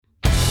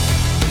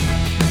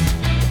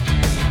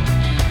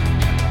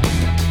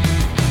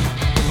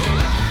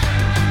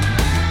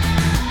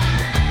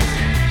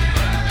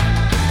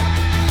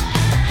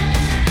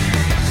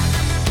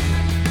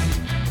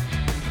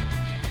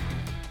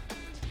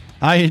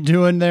How you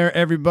doing there,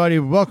 everybody?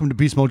 Welcome to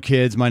Beast Mode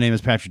Kids. My name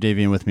is Patrick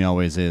Davey, and with me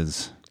always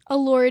is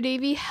Laura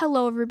Davey.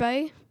 Hello,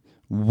 everybody.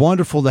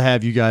 Wonderful to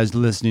have you guys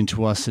listening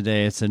to us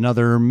today. It's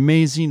another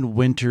amazing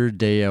winter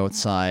day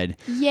outside.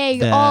 Yay,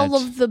 all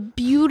of the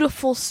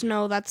beautiful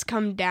snow that's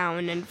come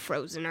down and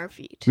frozen our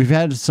feet. We've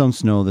had some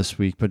snow this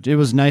week, but it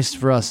was nice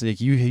for us.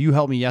 Like you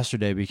helped me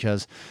yesterday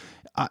because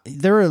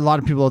there are a lot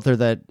of people out there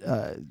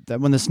that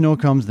when the snow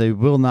comes, they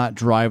will not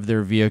drive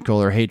their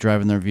vehicle or hate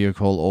driving their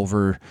vehicle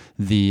over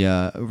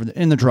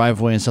in the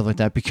driveway and stuff like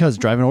that, because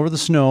driving over the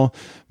snow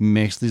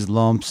makes these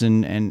lumps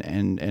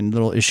and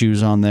little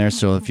issues on there.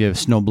 So if you have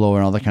snow blower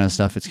and all that kind of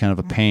stuff, it's kind of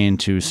a pain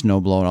to snow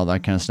blow and all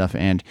that kind of stuff.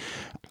 And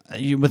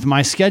with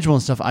my schedule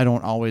and stuff, I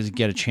don't always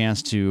get a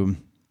chance to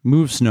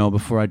move snow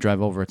before I drive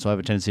over it. So I have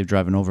a tendency of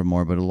driving over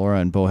more. But Laura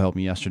and Bo helped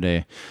me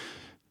yesterday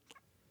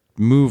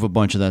move a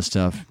bunch of that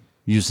stuff.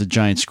 Use the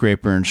giant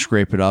scraper and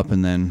scrape it up,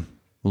 and then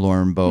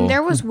Laura and Bo.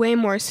 There was way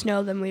more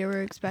snow than we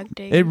were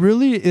expecting. It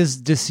really is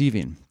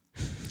deceiving.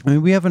 I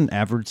mean, we have an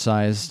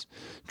average-sized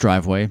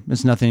driveway.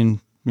 It's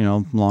nothing,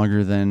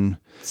 longer than...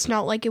 It's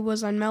not like it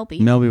was on Melby.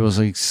 Melby was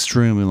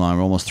extremely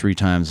long, almost 3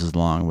 times as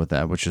long with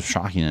that, which is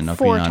shocking enough.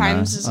 4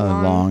 times as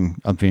long.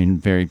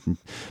 Being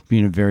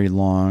a very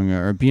long,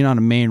 or being on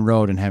a main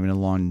road and having a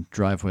long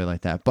driveway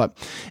like that. But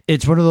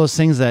it's one of those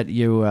things that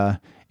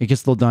it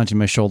gets a little daunting.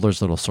 My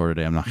shoulder's a little sore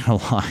today. I'm not going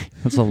to lie.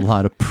 It's a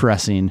lot of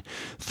pressing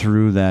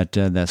through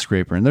that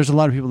scraper. And there's a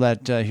lot of people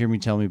that hear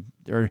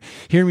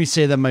me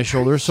say that my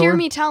shoulder's sore. Hear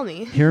me tell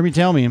me.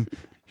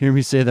 Hear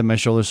me say that my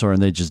shoulder's sore,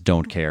 and they just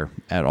don't care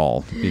at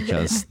all,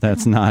 because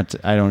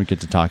I don't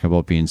get to talk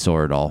about being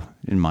sore at all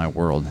in my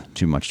world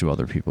too much to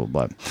other people.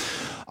 But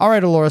all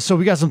right, Laura, so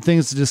we got some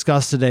things to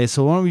discuss today.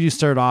 So why don't we just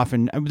start off,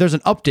 and there's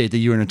an update that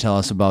you were going to tell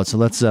us about. So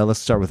let's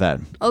start with that.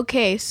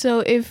 Okay,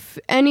 so if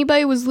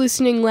anybody was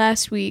listening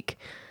last week,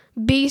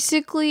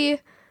 basically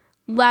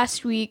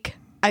last week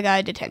I got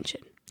a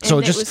detention. So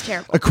it just was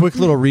terrible. A quick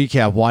little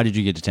recap. Why did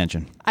you get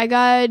detention? I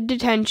got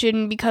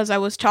detention because I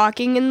was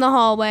talking in the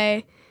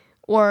hallway,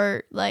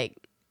 I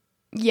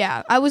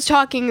was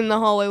talking in the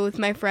hallway with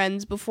my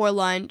friends before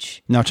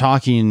lunch. Now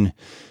talking...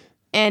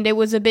 And it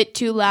was a bit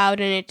too loud,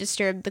 and it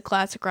disturbed the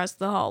class across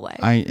the hallway.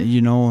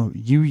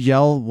 You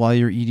yell while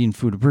you're eating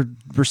food.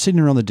 We're sitting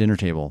around the dinner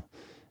table,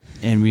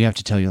 and we have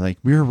to tell you,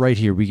 we're right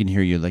here. We can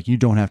hear you. You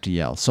don't have to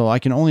yell. So I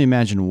can only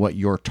imagine what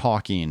your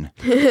talking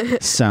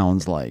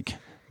sounds like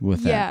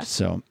with that.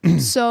 So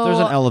there's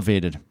an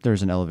elevated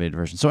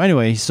version. So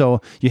anyway,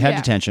 so you had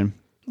detention.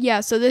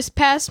 Yeah, so this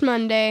past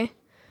Monday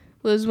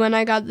was when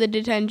I got the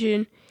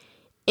detention,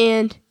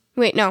 and...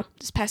 Wait, no,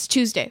 this past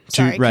Tuesday.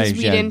 Sorry, because we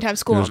didn't have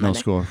school on Monday. There was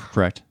no school,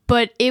 correct.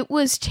 But it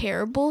was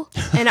terrible,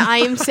 and I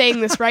am saying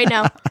this right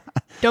now.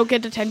 Don't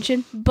get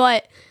detention.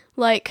 But,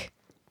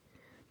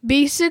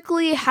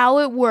 basically how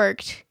it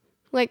worked,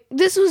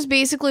 this was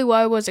basically what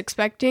I was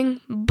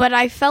expecting, but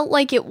I felt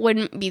like it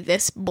wouldn't be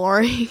this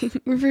boring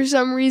for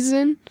some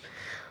reason.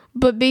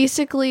 But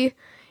basically,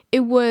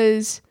 it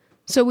was...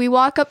 So we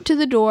walk up to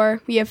the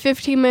door, we have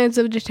 15 minutes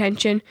of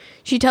detention.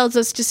 She tells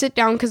us to sit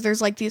down because there's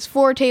these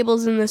 4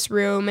 tables in this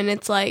room, and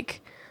it's a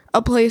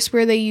place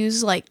where they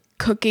use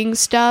cooking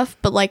stuff,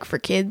 but for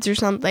kids or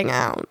something.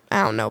 I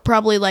don't know,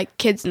 probably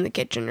kids in the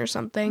kitchen or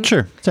something.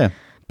 Sure, same.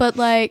 But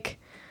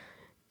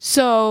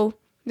so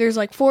there's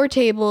 4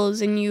 tables,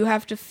 and you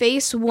have to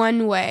face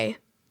one way,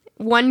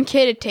 1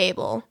 kid a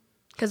table,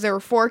 because there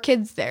were 4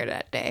 kids there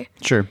that day.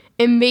 Sure.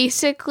 And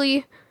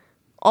basically...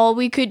 all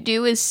we could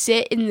do is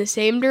sit in the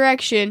same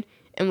direction,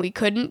 and we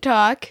couldn't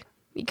talk.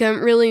 We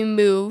couldn't really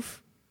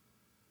move.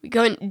 We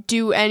couldn't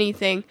do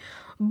anything.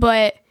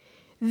 But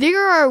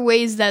there are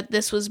ways that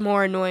this was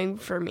more annoying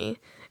for me.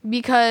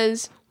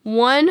 Because,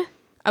 1,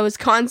 I was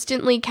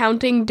constantly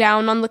counting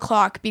down on the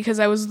clock because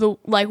I was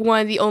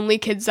one of the only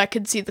kids that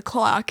could see the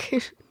clock.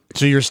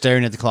 So you're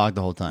staring at the clock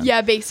the whole time?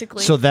 Yeah,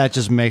 basically. So that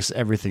just makes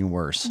everything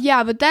worse.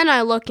 Yeah, but then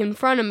I look in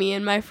front of me,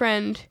 and my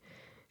friend,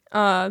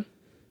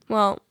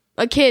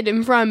 a kid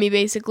in front of me,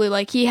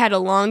 basically, he had a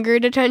longer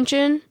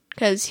detention,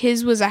 because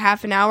his was a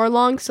half an hour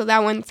long, so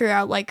that went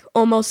throughout,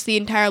 almost the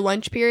entire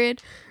lunch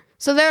period.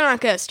 So they're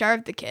not going to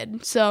starve the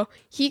kid. So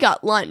he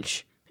got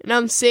lunch, and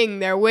I'm sitting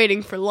there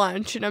waiting for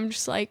lunch, and I'm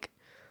just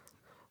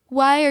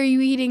why are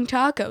you eating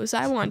tacos?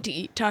 I want to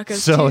eat tacos,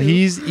 So too.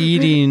 he's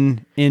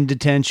eating in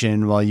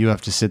detention while you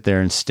have to sit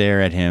there and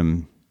stare at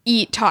him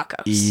eat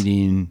tacos.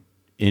 Eating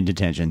in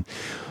detention.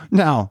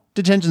 Now,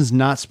 detention's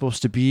not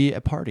supposed to be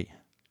a party.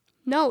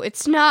 No,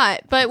 it's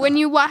not. But when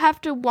you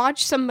have to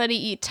watch somebody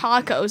eat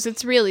tacos,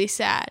 it's really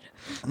sad.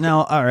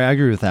 No, all right, I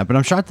agree with that. But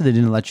I'm shocked that they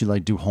didn't let you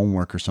do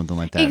homework or something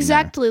like that.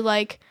 Exactly.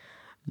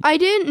 I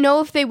didn't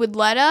know if they would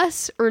let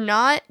us or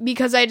not,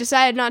 because I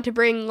decided not to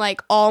bring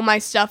all my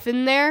stuff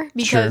in there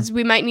because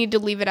we might need to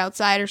leave it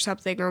outside or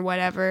something or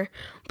whatever.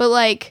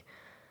 But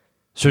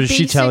so did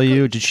she tell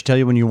you? Did she tell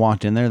you when you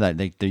walked in there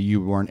that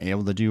you weren't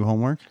able to do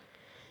homework?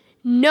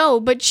 No,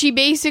 but she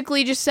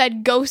basically just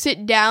said, go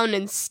sit down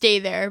and stay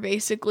there,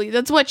 basically.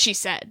 That's what she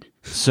said.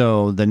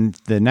 So then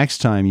the next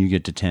time you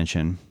get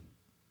detention,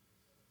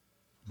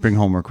 bring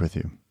homework with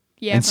you.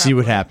 Yeah, and probably. see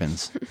what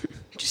happens.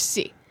 Just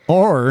C.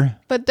 Or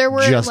But there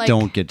were just like,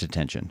 don't get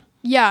detention.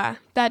 Yeah,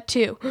 that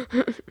too.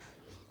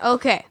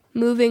 Okay,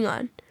 moving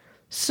on.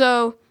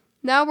 So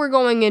now we're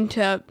going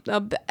into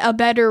a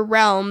better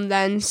realm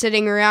than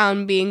sitting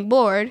around being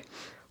bored.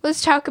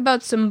 Let's talk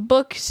about some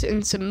books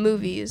and some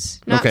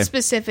movies. Not Okay.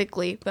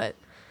 specifically, but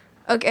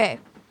okay.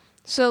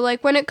 So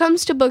like when it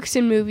comes to books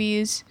and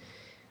movies,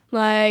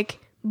 like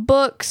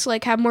books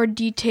like have more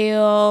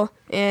detail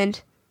and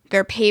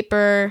they're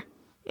paper,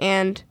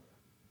 and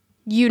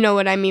you know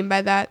what I mean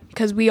by that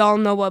because we all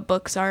know what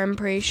books are, I'm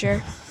pretty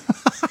sure.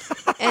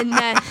 And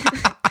then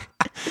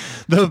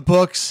The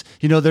books,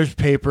 there's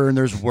paper and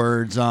there's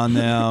words on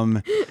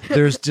them.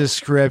 There's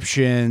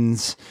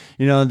descriptions.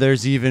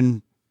 There's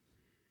even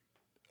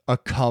a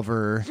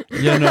cover,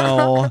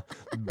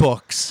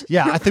 books.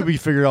 Yeah, I think we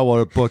figured out what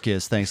a book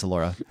is. Thanks,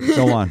 Laura.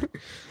 Go on.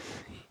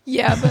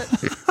 yeah,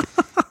 but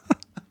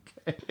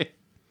Okay.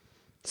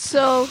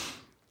 so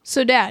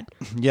Dad,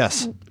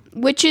 Yes.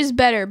 which is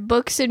better,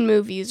 books and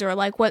movies, or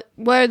like what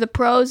are the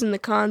pros and the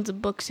cons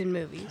of books and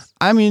movies?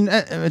 I mean,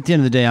 at the end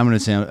of the day, I'm going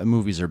to say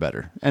movies are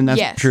better. And that's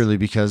Yes. purely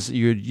because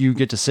you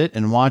get to sit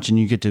and watch and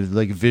you get to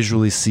like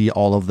visually see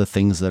all of the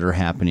things that are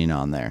happening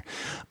on there.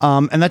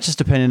 And that's just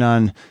depending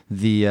on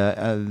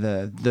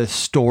the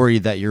story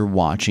that you're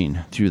watching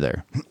through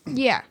there.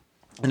 Yeah.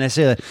 And I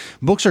say that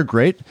books are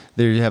great.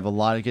 They have a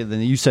lot of,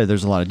 then you said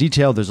there's a lot of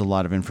detail, there's a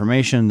lot of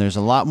information, there's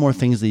a lot more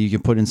things that you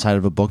can put inside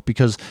of a book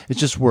because it's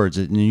just words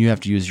and you have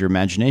to use your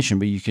imagination,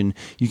 but you can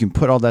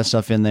put all that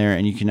stuff in there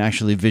and you can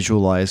actually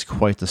visualize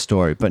quite the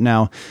story. But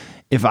now,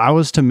 if I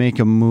was to make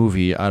a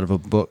movie out of a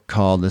book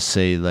called, let's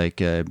say, like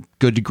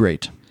Good to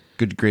Great.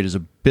 Good to Great is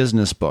a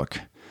business book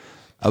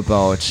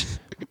about,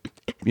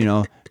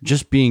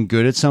 just being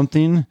good at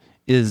something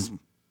is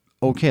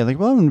okay, like,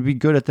 well, I'm going to be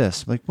good at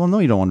this. Like, well, no,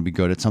 you don't want to be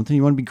good at something.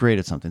 You want to be great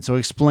at something. So it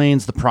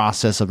explains the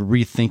process of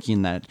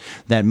rethinking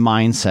that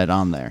mindset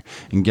on there.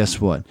 And guess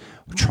what?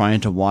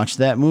 Trying to watch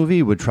that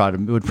movie would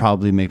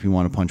probably make me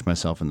want to punch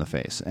myself in the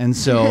face. And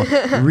so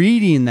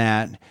reading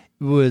that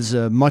was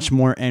much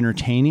more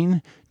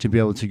entertaining to be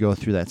able to go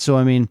through that. So,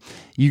 I mean,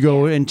 you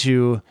go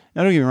into,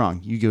 now don't get me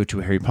wrong, you go to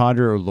Harry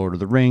Potter or Lord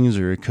of the Rings,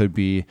 or it could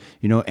be,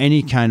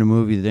 any kind of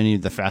movie, that any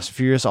of the Fast and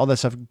Furious, all that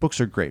stuff.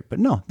 Books are great. But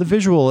no, the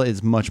visual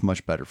is much,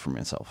 much better for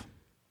myself.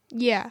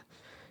 Yeah.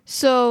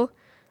 So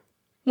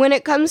when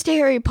it comes to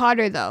Harry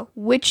Potter, though,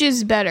 which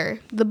is better,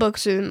 the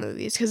books or the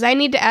movies? Because I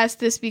need to ask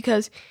this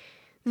because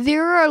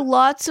there are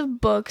lots of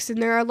books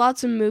and there are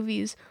lots of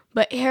movies,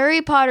 but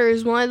Harry Potter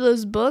is one of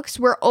those books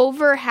where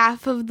over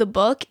half of the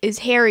book is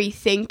Harry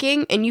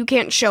thinking, and you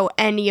can't show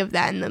any of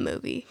that in the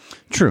movie.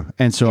 True.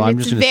 And so I'm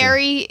just going to say,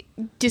 very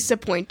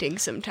disappointing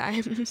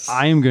sometimes.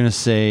 I am going to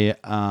say,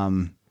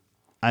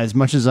 as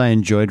much as I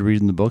enjoyed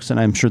reading the books, and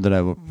I'm sure that I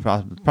will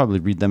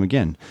probably read them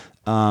again,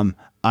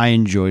 I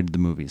enjoyed the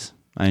movies.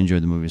 I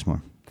enjoyed the movies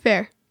more.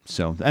 Fair.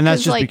 So, and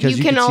that's 'Cause, just like, because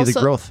you can see the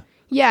growth.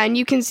 Yeah, and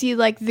you can see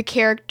like the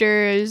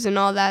characters and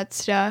all that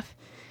stuff.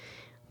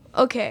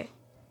 Okay.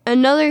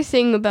 Another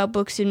thing about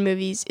books and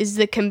movies is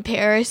the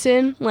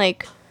comparison.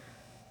 Like,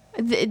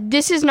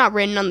 this is not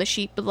written on the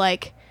sheet, but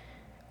like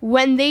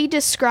when they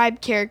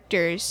describe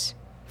characters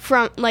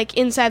from like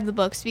inside the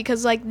books,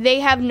 because like they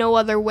have no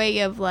other way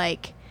of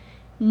like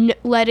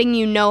letting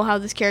you know how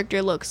this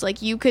character looks.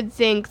 Like you could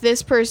think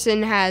this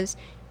person has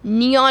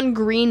neon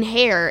green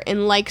hair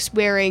and likes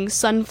wearing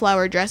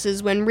sunflower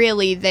dresses when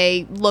really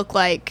they look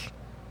like,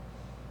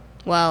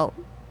 well,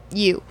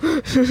 you.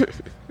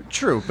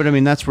 True, but I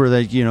mean that's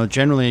where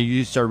generally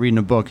you start reading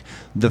a book,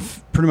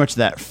 pretty much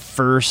that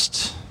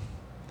first.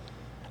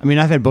 I mean,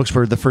 I've had books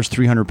where the first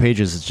 300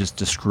 pages is just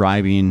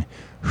describing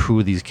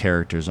who these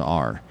characters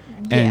are,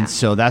 Yeah. and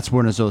so that's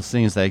one of those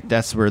things. Like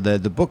that's where the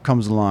book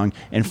comes along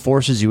and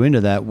forces you into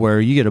that. Where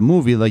you get a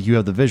movie, like you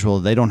have the visual,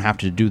 they don't have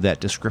to do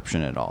that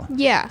description at all.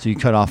 Yeah. So you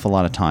cut off a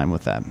lot of time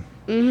with that.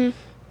 Mm-hmm.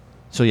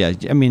 So yeah,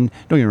 I mean,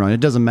 don't get me wrong.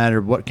 It doesn't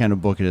matter what kind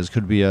of book it is. It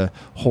could be a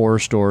horror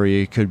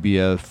story, it could be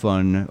a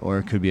fun, or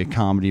it could be a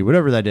comedy,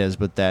 whatever that is.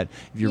 But that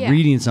if you're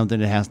reading something,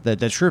 it has the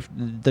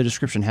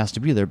description has to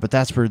be there. But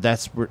that's where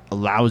it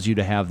allows you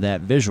to have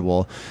that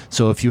visual.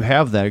 So if you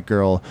have that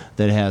girl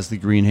that has the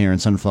green hair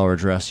and sunflower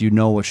dress, you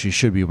know what she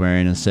should be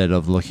wearing instead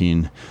of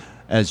looking,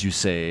 as you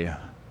say,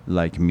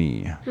 like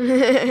me,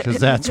 because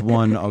that's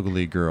one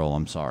ugly girl.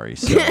 I'm sorry,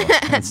 so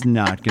it's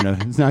not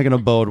gonna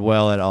bode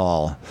well at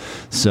all.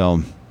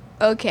 So.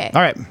 Okay.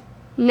 All right.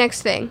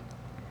 Next thing.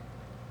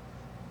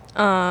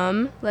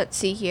 Let's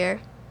see here.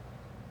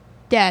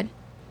 Dad.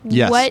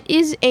 Yes. What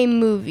is a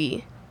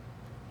movie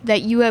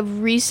that you have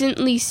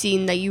recently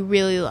seen that you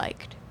really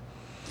liked?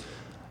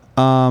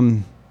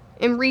 And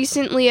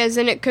recently, as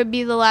in it could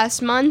be the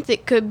last month,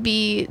 it could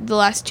be the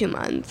last 2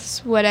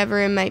 months,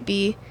 whatever it might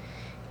be.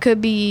 Could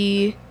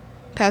be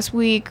past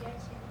week,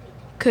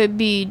 could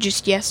be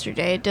just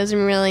yesterday. It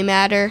doesn't really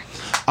matter.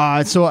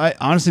 So I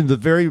honestly, the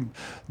very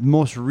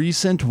most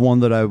recent one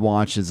that I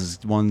watched is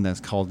one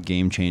that's called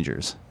Game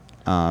Changers.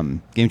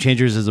 Game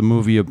Changers is a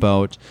movie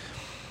about.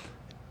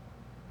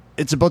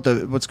 it's about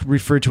what's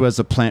referred to as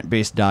a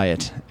plant-based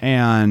diet,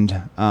 and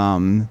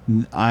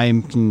I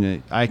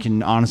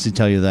can honestly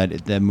tell you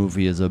that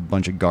movie is a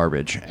bunch of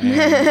garbage.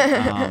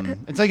 And,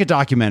 it's like a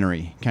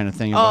documentary kind of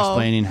thing about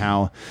explaining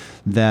how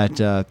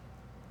that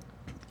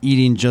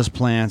eating just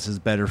plants is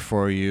better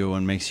for you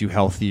and makes you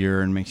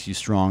healthier and makes you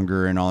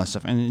stronger and all that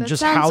stuff. And That just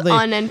sounds how they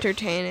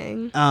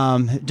unentertaining.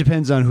 it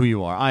depends on who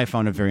you are. I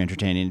found it very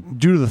entertaining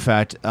due to the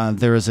fact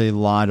there is a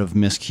lot of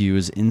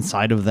miscues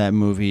inside of that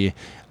movie.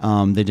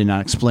 They did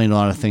not explain a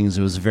lot of things.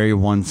 It was very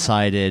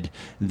one-sided.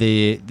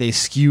 They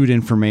skewed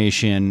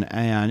information,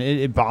 and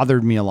it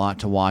bothered me a lot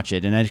to watch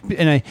it. And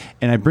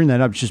I bring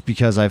that up just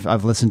because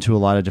I've listened to a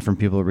lot of different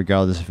people,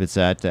 regardless if it's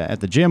at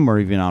the gym or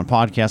even on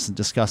podcasts, and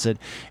discuss it.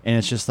 And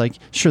it's just like,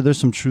 sure, there's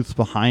some truth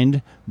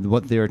behind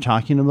what they were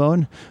talking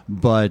about,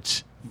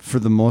 but for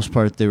the most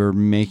part, they were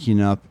making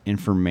up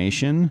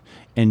information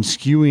and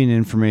skewing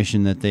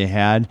information that they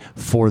had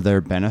for their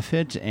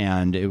benefit,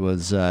 and it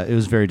was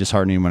very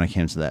disheartening when it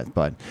came to that.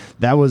 But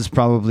that was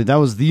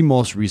the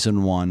most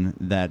recent one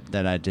that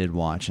I did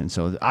watch, and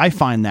so I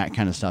find that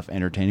kind of stuff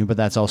entertaining. But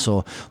that's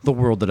also the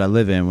world that I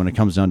live in when it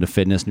comes down to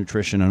fitness,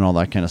 nutrition, and all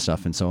that kind of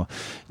stuff. And so,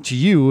 to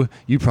you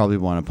probably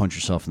want to punch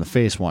yourself in the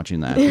face watching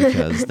that,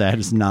 because that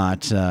is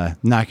not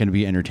going to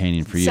be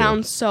entertaining for you.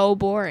 Sounds so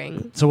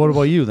boring. So what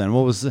about you then?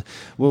 What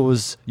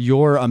was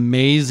your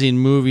amazing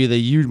movie that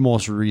you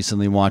most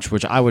recently watched,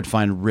 which I would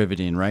find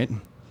riveting, right?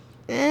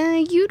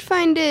 You'd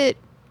find it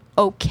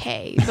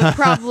okay, but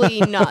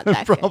probably not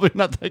that good. Probably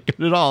not that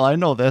good at all. I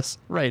know this.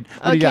 Right.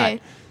 What do you got?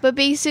 But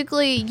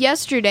basically,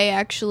 yesterday,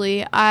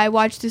 actually, I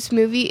watched this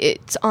movie.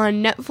 It's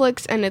on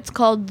Netflix, and it's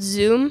called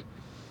Zoom.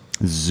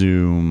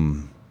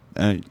 Zoom.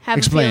 Have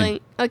Explain. a feeling.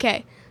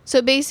 Okay.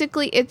 So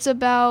basically, it's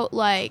about,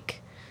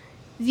 like,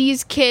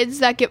 these kids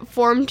that get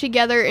formed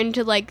together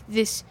into, like,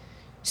 this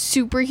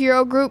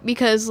superhero group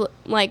because,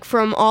 like,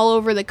 from all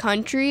over the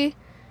country,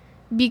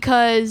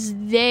 because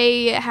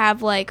they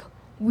have, like,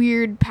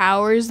 weird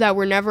powers that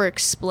were never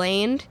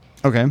explained.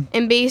 Okay.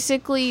 And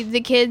basically, the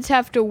kids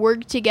have to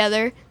work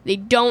together. They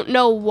don't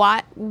know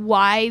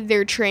why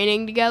they're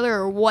training together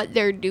or what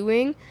they're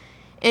doing.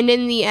 And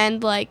in the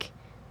end, like,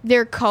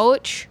 their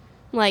coach,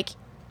 like,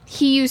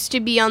 he used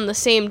to be on the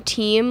same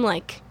team,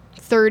 like,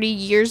 30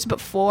 years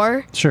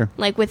before. Sure.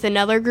 Like, with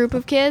another group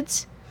of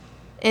kids.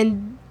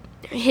 And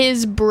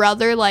his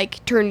brother,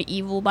 like, turned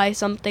evil by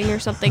something or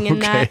something in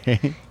that.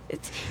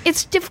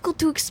 It's difficult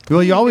to explain.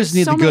 Well, you always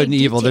need There's the so good and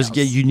many evil.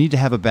 details. You need to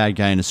have a bad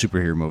guy in a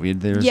superhero movie.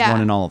 There's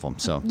one in all of them.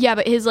 So yeah,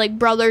 but his, like,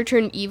 brother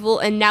turned evil,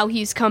 and now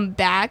he's come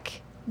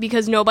back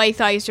because nobody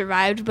thought he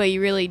survived, but he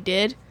really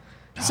did.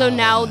 So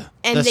now,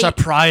 and the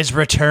surprise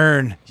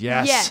return.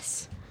 Yes.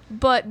 Yes,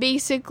 but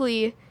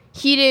basically,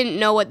 he didn't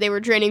know what they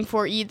were training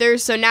for either.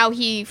 So now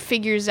he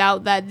figures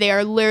out that they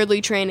are literally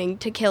training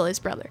to kill his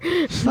brother.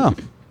 Oh.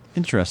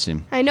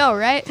 Interesting. I know,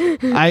 right?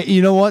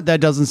 You know what? That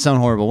doesn't sound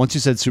horrible. Once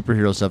you said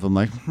superhero stuff, I'm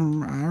like,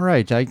 all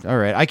right.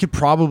 I could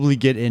probably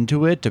get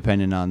into it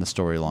depending on the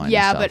storyline.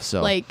 Yeah, and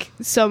stuff, but like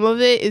some of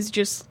it is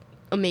just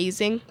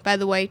amazing. By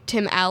the way,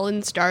 Tim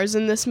Allen stars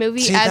in this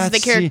movie as the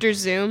character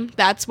Zoom.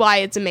 That's why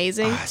it's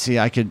amazing. See,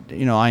 I could,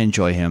 I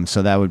enjoy him,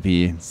 so that would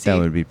be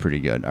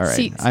pretty good. All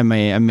right, I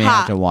may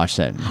have to watch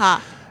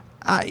that.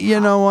 You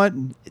know what?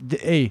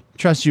 Hey,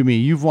 trust you me,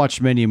 you've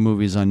watched many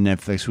movies on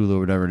Netflix, Hulu,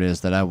 whatever it is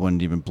that I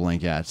wouldn't even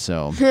blink at.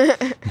 So,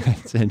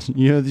 and,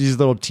 these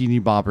little teeny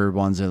bopper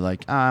ones are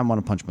like, I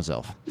want to punch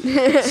myself.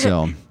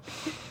 So,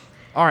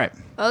 all right.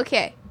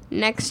 Okay,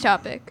 next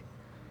topic.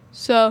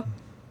 So,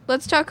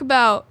 let's talk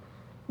about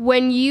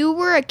when you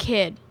were a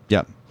kid.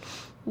 Yep.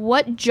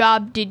 What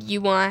job did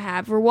you want to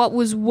have, or what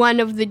was one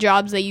of the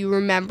jobs that you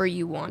remember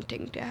you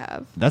wanting to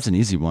have? That's an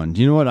easy one.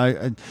 You know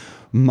what?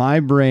 My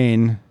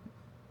brain,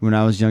 when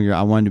I was younger,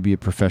 I wanted to be a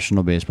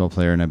professional baseball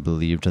player, and I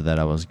believed that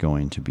I was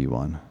going to be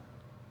one.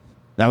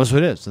 That was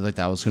what it is. Like,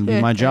 that was going to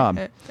be my job.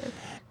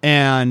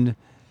 And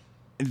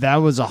that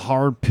was a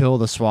hard pill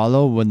to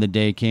swallow when the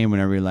day came when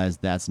I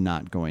realized that's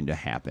not going to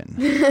happen.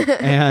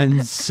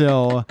 And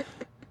so,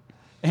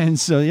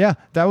 yeah,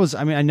 that was,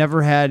 I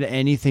never had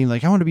anything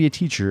like, I want to be a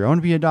teacher, I want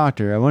to be a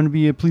doctor, I want to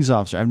be a police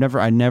officer.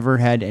 I never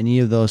had any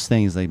of those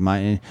things. Like,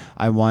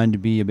 I wanted to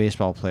be a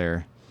baseball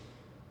player.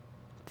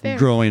 Fair.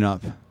 Growing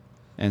up.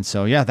 And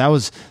so, yeah, that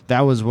was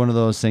one of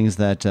those things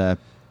that I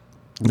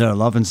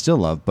love and still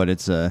love. But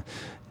it's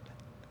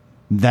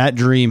that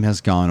dream has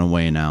gone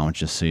away now.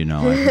 Just so you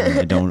know,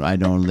 I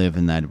don't live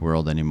in that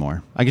world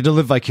anymore. I get to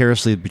live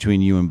vicariously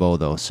between you and Bo,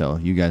 though. So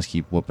you guys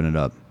keep whooping it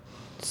up.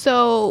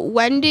 So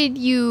when did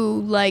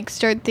you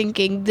start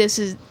thinking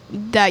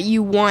that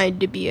you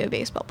wanted to be a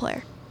baseball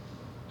player?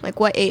 Like,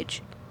 what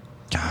age?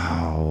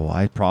 Oh,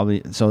 I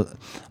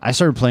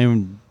started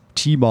playing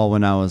t-ball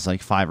when I was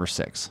like 5 or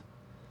 6.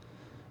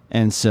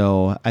 And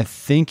so I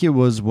think it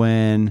was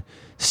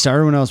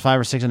started when I was 5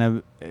 or 6,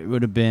 and it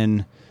would have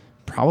been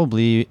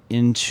probably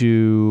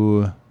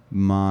into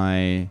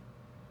my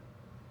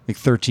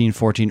 13,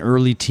 14,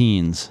 early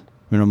teens.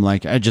 When I'm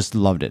like, I just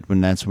loved it.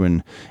 That's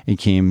when it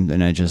came,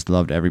 and I just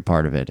loved every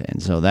part of it.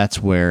 And so that's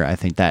where I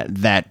think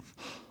that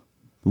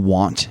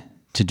want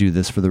to do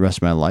this for the rest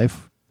of my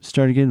life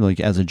started getting like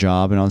as a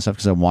job and all that stuff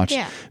because I watched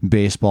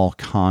baseball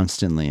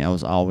constantly. I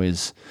was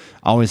always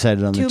had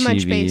it on the TV. Too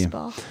much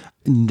baseball.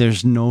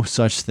 There's no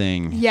such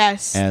thing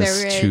as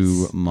there is.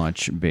 Too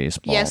much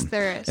baseball. Yes,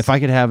 there is. If I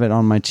could have it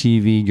on my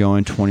TV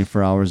going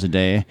 24 hours a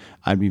day,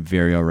 I'd be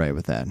very all right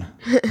with that.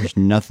 There's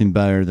nothing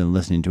better than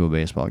listening to a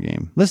baseball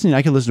game.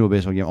 I could listen to a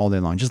baseball game all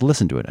day long. Just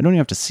listen to it. I don't even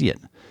have to see it.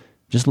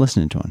 Just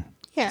listening to it.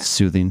 Yeah. It's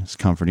soothing. It's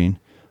comforting.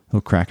 A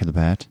little crack of the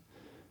bat.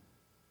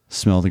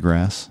 Smell the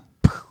grass.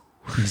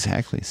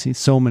 Exactly. See,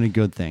 so many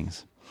good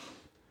things.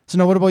 So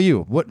now what about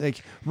you? What,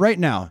 like, right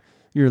now,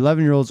 you're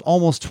 11-year-old,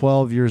 almost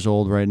 12 years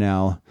old right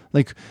now.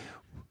 Like,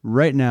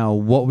 right now,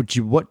 what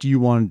do you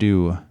want to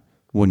do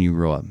when you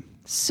grow up?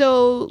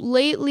 So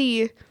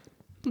lately,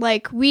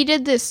 like, we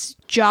did this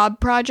job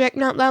project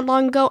not that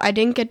long ago. I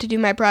didn't get to do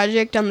my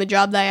project on the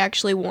job that I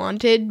actually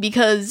wanted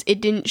because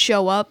it didn't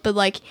show up, but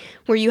like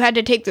where you had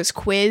to take this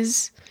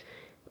quiz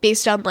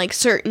based on like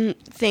certain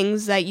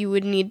things that you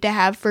would need to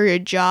have for a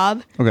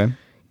job. Okay.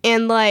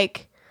 And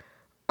like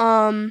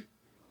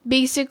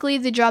basically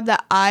the job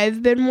that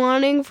I've been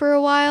wanting for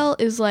a while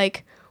is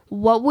like,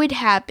 what would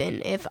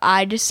happen if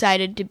I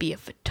decided to be a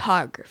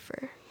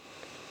photographer?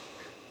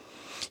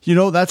 You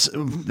know, that's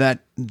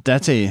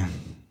a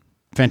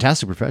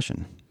fantastic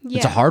profession. Yeah.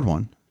 It's a hard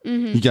one.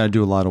 Mm-hmm. You got to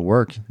do a lot of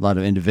work, a lot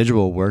of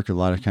individual work, a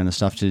lot of kind of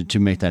stuff to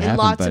make that happen.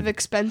 Lots of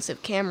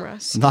expensive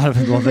cameras.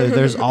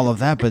 There's all of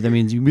that, but I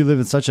mean, we live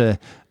in such a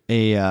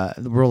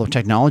world of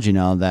technology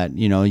now that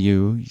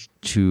you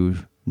to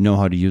know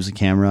how to use a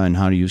camera and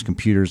how to use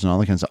computers and all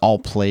that kind of stuff all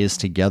plays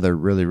together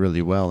really,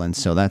 really well. And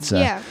so that's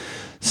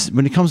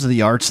when it comes to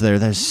the arts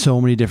there's so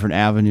many different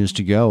avenues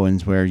to go,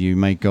 and where you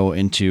might go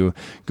into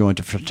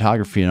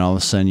photography and all of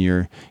a sudden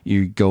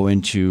you go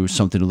into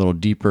something a little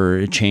deeper,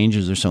 it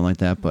changes or something like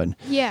that. But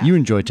you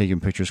enjoy taking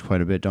pictures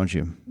quite a bit, don't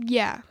you?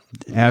 Yeah.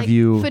 Have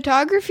you?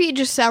 Photography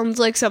just sounds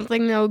like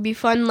something that would be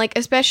fun, like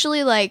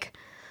especially like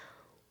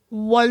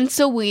once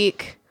a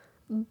week,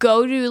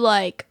 go to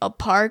like a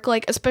park,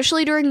 like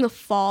especially during the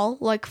fall.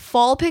 Like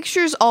fall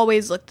pictures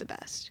always look the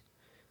best.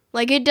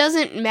 Like it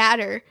doesn't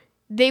matter.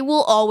 They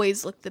will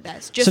always look the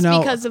best just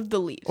because of the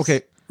leaves.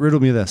 Okay, riddle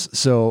me this.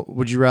 So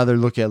would you rather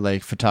look at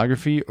like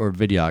photography or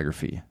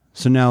videography?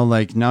 So now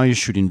you're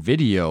shooting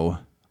video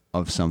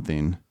of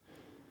something.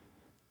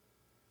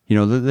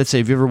 Let's say,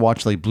 have you ever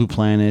watched like Blue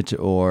Planet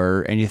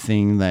or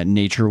anything that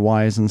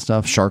nature-wise and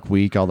stuff, Shark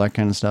Week, all that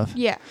kind of stuff?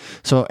 Yeah.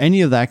 So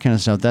any of that kind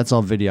of stuff, that's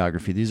all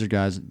videography. These are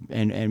guys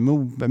and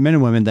men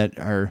and women that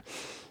are...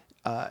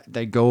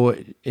 that go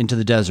into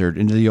the desert,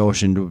 into the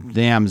ocean,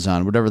 the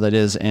Amazon, whatever that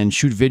is, and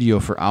shoot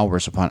video for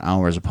hours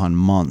upon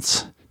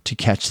months to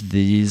catch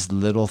these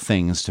little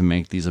things to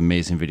make these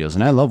amazing videos.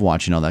 And I love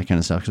watching all that kind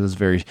of stuff because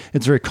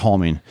it's very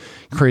calming.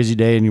 Crazy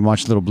day, and you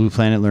watch Little Blue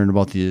Planet, learn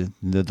about the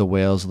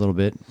whales a little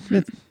bit.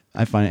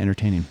 I find it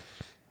entertaining.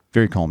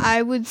 Very calming.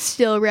 I would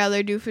still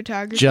rather do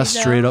photography. Just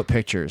straight up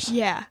pictures.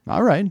 Yeah.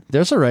 All right.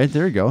 That's all right.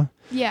 There you go.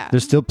 Yeah.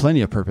 There's still plenty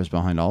of purpose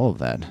behind all of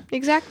that.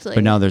 Exactly.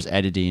 But now there's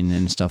editing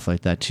and stuff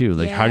like that too.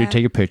 Like how do you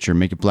take a picture,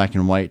 make it black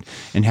and white,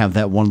 and have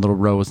that one little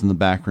rose in the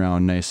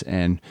background nice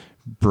and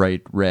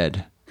bright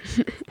red?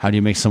 How do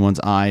you make someone's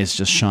eyes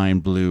just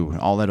shine blue?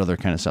 All that other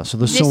kind of stuff. So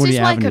there's so many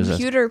avenues. This is why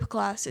computer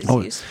class is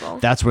useful.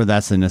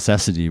 That's the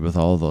necessity with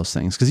all of those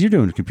things. Because you're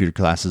doing computer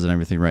classes and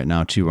everything right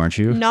now too, aren't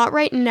you? Not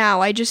right now.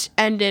 I just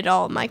ended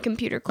all my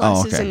computer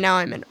classes and now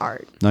I'm in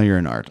art. Now you're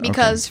in art.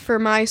 Because for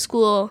my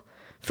school,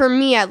 for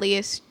me at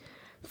least,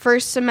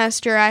 first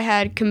semester I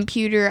had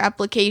computer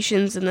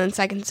applications, and then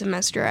second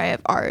semester I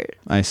have art.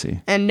 I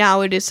see. And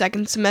now it is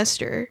second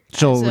semester.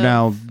 So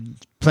now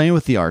playing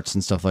with the arts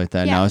and stuff like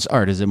that. Now it's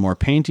art. Is it more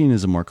painting?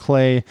 Is it more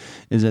clay?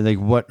 Is it like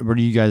what are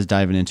you guys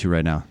diving into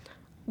right now?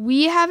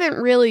 We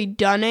haven't really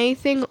done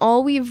anything.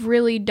 All we've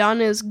really done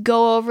is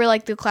go over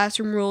like the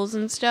classroom rules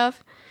and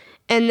stuff.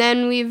 And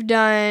then we've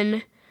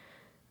done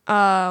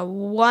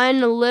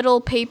one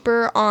little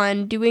paper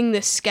on doing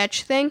the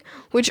sketch thing,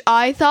 which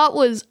I thought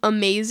was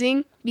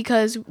amazing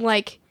because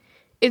like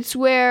it's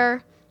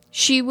where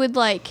she would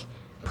like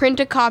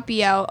print a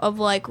copy out of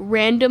like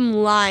random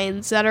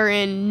lines that are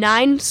in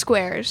 9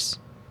 squares,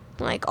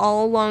 like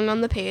all along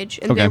on the page,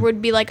 and there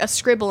would be like a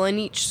scribble in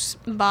each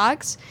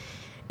box,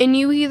 and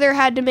you either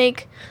had to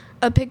make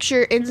a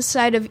picture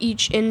inside of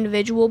each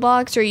individual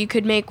box or you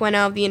could make one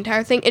out of the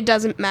entire thing. It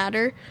doesn't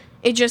matter.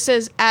 It just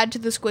says add to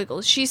the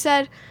squiggles. She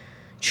said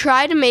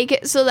try to make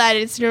it so that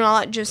it's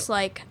not just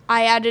like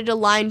I added a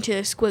line to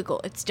a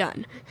squiggle, it's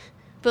done.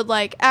 But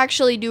like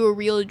actually do a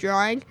real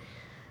drawing.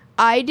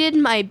 I did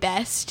my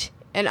best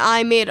and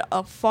I made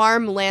a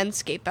farm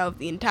landscape out of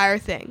the entire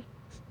thing.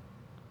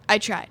 I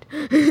tried.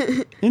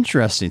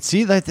 Interesting.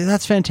 See,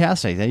 that's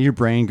fantastic. That your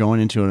brain going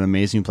into an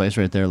amazing place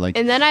right there. Like,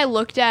 and then I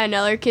looked at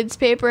another kid's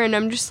paper and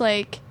I'm just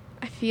like,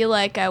 I feel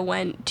like I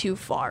went too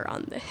far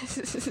on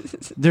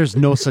this. There's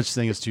no such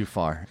thing as too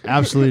far.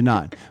 Absolutely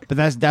not. But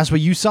that's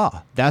what you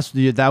saw.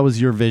 That was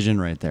your vision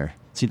right there.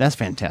 See, that's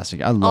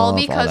fantastic. I love all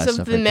because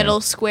of the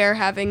middle square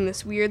having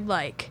this weird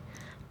like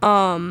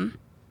a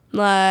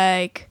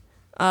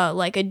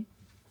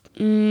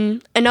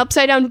an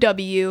upside down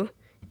W,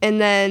 and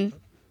then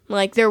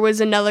like there was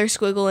another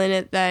squiggle in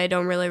it that I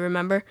don't really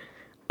remember.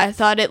 I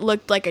thought it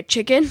looked like a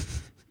chicken.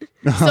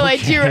 So I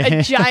drew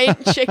a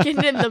giant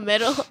chicken in the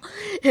middle.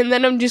 And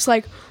then I'm just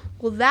like,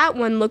 well, that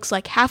one looks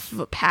like half of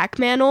a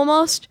Pac-Man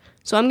almost.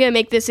 So I'm going to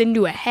make this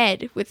into a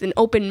head with an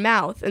open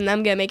mouth. And then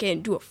I'm going to make it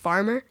into a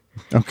farmer.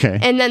 Okay.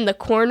 And then the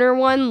corner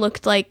one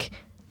looked like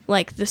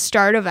the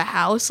start of a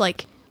house,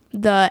 like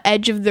the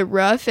edge of the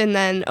roof and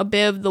then a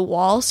bit of the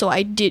wall. So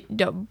I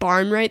did a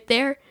barn right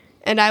there.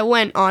 And I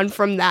went on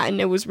from that,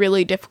 and it was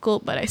really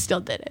difficult, but I still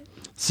did it.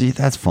 See,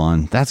 that's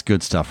fun. That's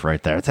good stuff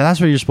right there. That's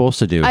what you're supposed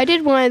to do. I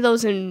did one of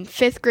those in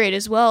 5th grade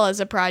as well as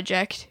a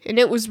project, and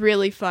it was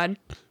really fun.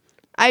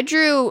 I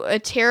drew a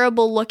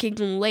terrible looking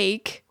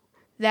lake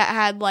that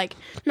had like,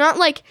 not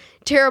like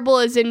terrible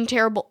as in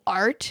terrible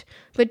art,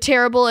 but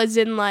terrible as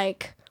in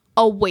like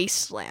a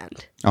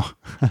wasteland. Oh.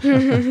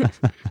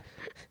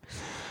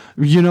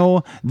 You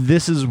know,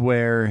 this is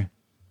where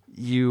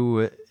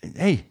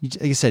like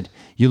I said,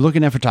 you're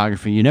looking at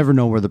photography, you never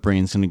know where the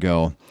brain's going to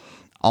go.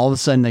 All of a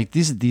sudden, like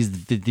these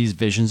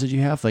visions that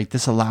you have, like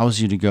this allows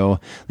you to go,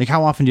 like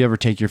how often do you ever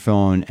take your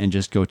phone and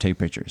just go take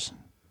pictures?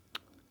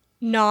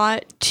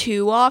 Not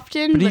too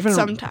often, but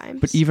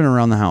sometimes. But even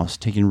around the house,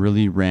 taking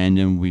really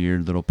random,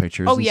 weird little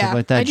pictures and stuff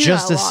like that. I do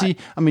just that a to lot. see,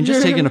 I mean,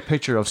 just taking a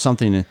picture of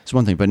something is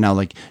one thing, but now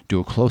like do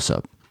a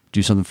close-up,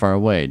 do something far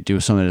away, do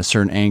something at a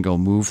certain angle,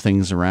 move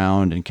things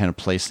around and kind of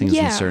place things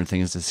in certain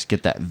things to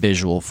get that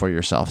visual for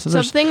yourself. So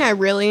something I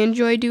really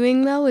enjoy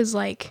doing though is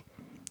like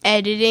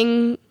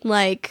editing,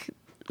 like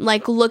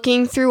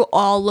looking through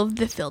all of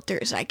the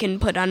filters I can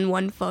put on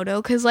one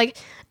photo. Cause like,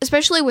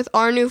 especially with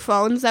our new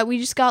phones that we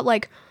just got,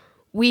 like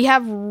we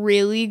have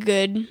really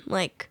good,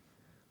 like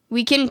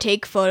we can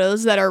take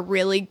photos that are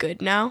really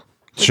good now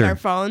with our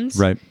phones.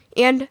 Right.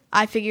 And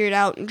I figured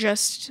out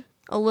just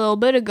a little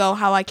bit ago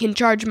how I can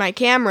charge my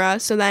camera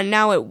so that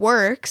now it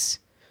works.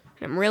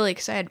 I'm really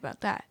excited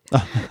about that.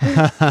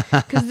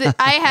 Because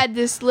I had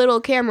this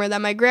little camera that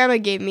my grandma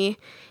gave me,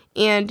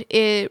 and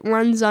it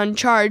runs on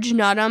charge,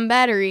 not on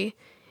battery.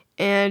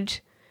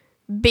 And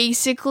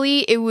basically,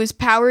 it was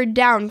powered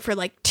down for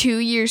like 2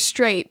 years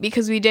straight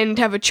because we didn't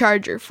have a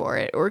charger for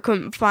it or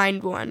couldn't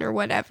find one or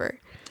whatever.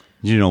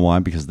 You know why?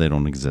 Because they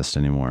don't exist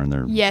anymore, and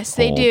they're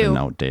they do. And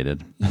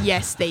outdated.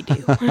 Yes, they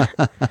do.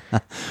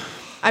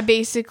 I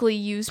basically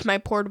used my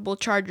portable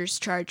charger's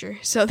charger,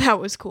 so that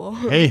was cool.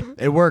 Hey,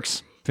 it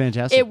works.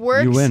 Fantastic. It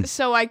works, You win.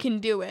 so I can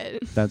do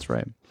it. That's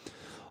right.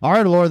 All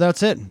right, Laura,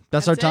 that's it.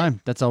 That's our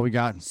time. That's all we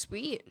got.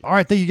 Sweet. All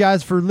right, thank you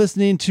guys for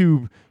listening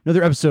to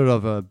another episode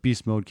of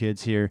Beast Mode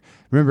Kids here.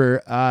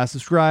 Remember,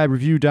 subscribe,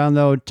 review,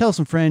 download, tell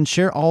some friends,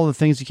 share all the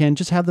things you can.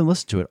 Just have them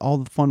listen to it. All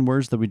the fun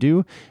words that we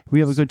do.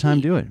 We have a good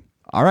time doing it.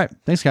 All right.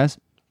 Thanks, guys.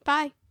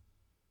 Bye.